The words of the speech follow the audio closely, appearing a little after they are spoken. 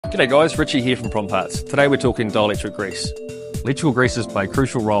G'day guys, Richie here from Prompt Parts. Today we're talking dielectric grease. Electrical greases play a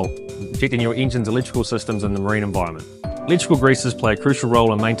crucial role in protecting your engine's electrical systems in the marine environment. Electrical greases play a crucial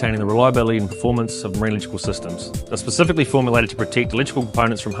role in maintaining the reliability and performance of marine electrical systems. They're specifically formulated to protect electrical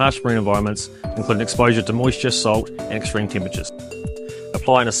components from harsh marine environments, including exposure to moisture, salt and extreme temperatures.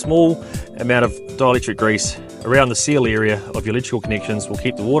 Applying a small amount of dielectric grease around the seal area of your electrical connections will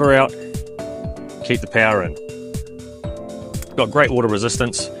keep the water out, keep the power in. Got great water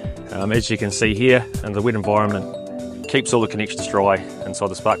resistance, as you can see here, and the wet environment keeps all the connections dry inside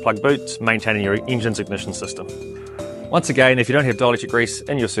the spark plug boots, maintaining your engine's ignition system. Once again, if you don't have dielectric grease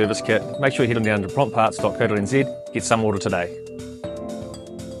in your service kit, make sure you head on down to promptparts.co.nz, get some order today.